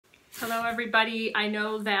Hello everybody. I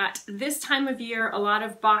know that this time of year a lot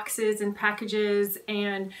of boxes and packages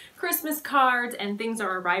and Christmas cards and things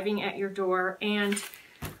are arriving at your door, and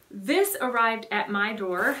this arrived at my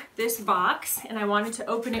door, this box, and I wanted to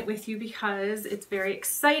open it with you because it's very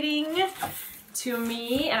exciting to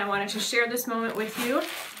me and I wanted to share this moment with you.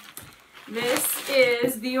 This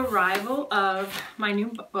is the arrival of my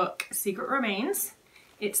new book, Secret Remains.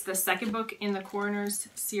 It's the second book in the Coroners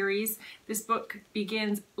series. This book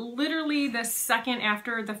begins literally the second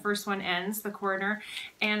after the first one ends, The Coroner,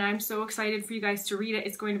 and I'm so excited for you guys to read it.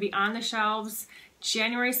 It's going to be on the shelves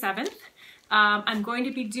January 7th. I'm going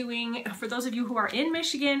to be doing, for those of you who are in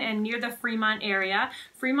Michigan and near the Fremont area,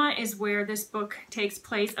 Fremont is where this book takes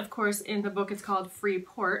place. Of course, in the book it's called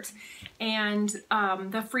Freeport, and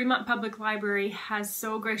the Fremont Public Library has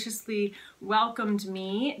so graciously welcomed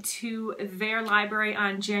me to their library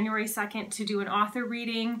on January 2nd to do an author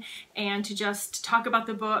reading and to just talk about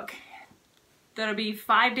the book. That'll be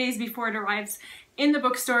 5 days before it arrives in the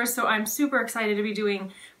bookstores, so I'm super excited to be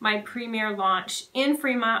doing my premiere launch in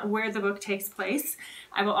Fremont where the book takes place.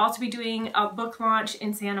 I will also be doing a book launch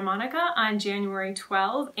in Santa Monica on January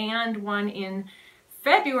 12th and one in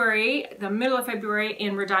February, the middle of February,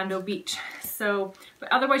 in Redondo Beach. So,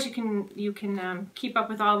 but otherwise you can keep up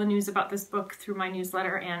with all the news about this book through my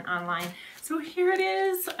newsletter and online. So here it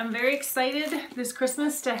is. I'm very excited this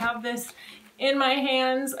Christmas to have this in my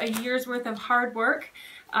hands, a year's worth of hard work.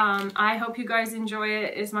 I hope you guys enjoy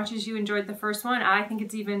it as much as you enjoyed the first one. I think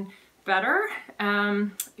it's even better.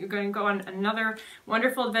 You're going to go on another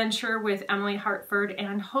wonderful adventure with Emily Hartford,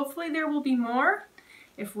 and hopefully there will be more.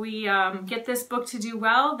 If we get this book to do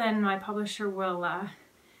well, then my publisher will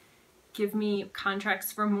give me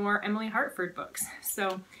contracts for more Emily Hartford books.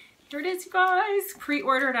 So here it is, you guys.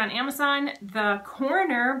 Pre-ordered on Amazon. The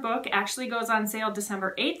Coroner book actually goes on sale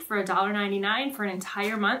December 8th for $1.99 for an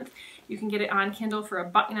entire month. You can get it on Kindle for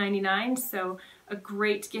 $1.99, so a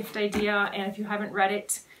great gift idea. And if you haven't read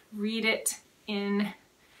it, read it in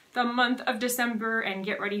the month of December and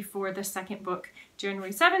get ready for the second book,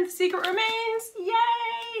 January 7th, Secret Remains.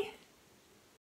 Yay!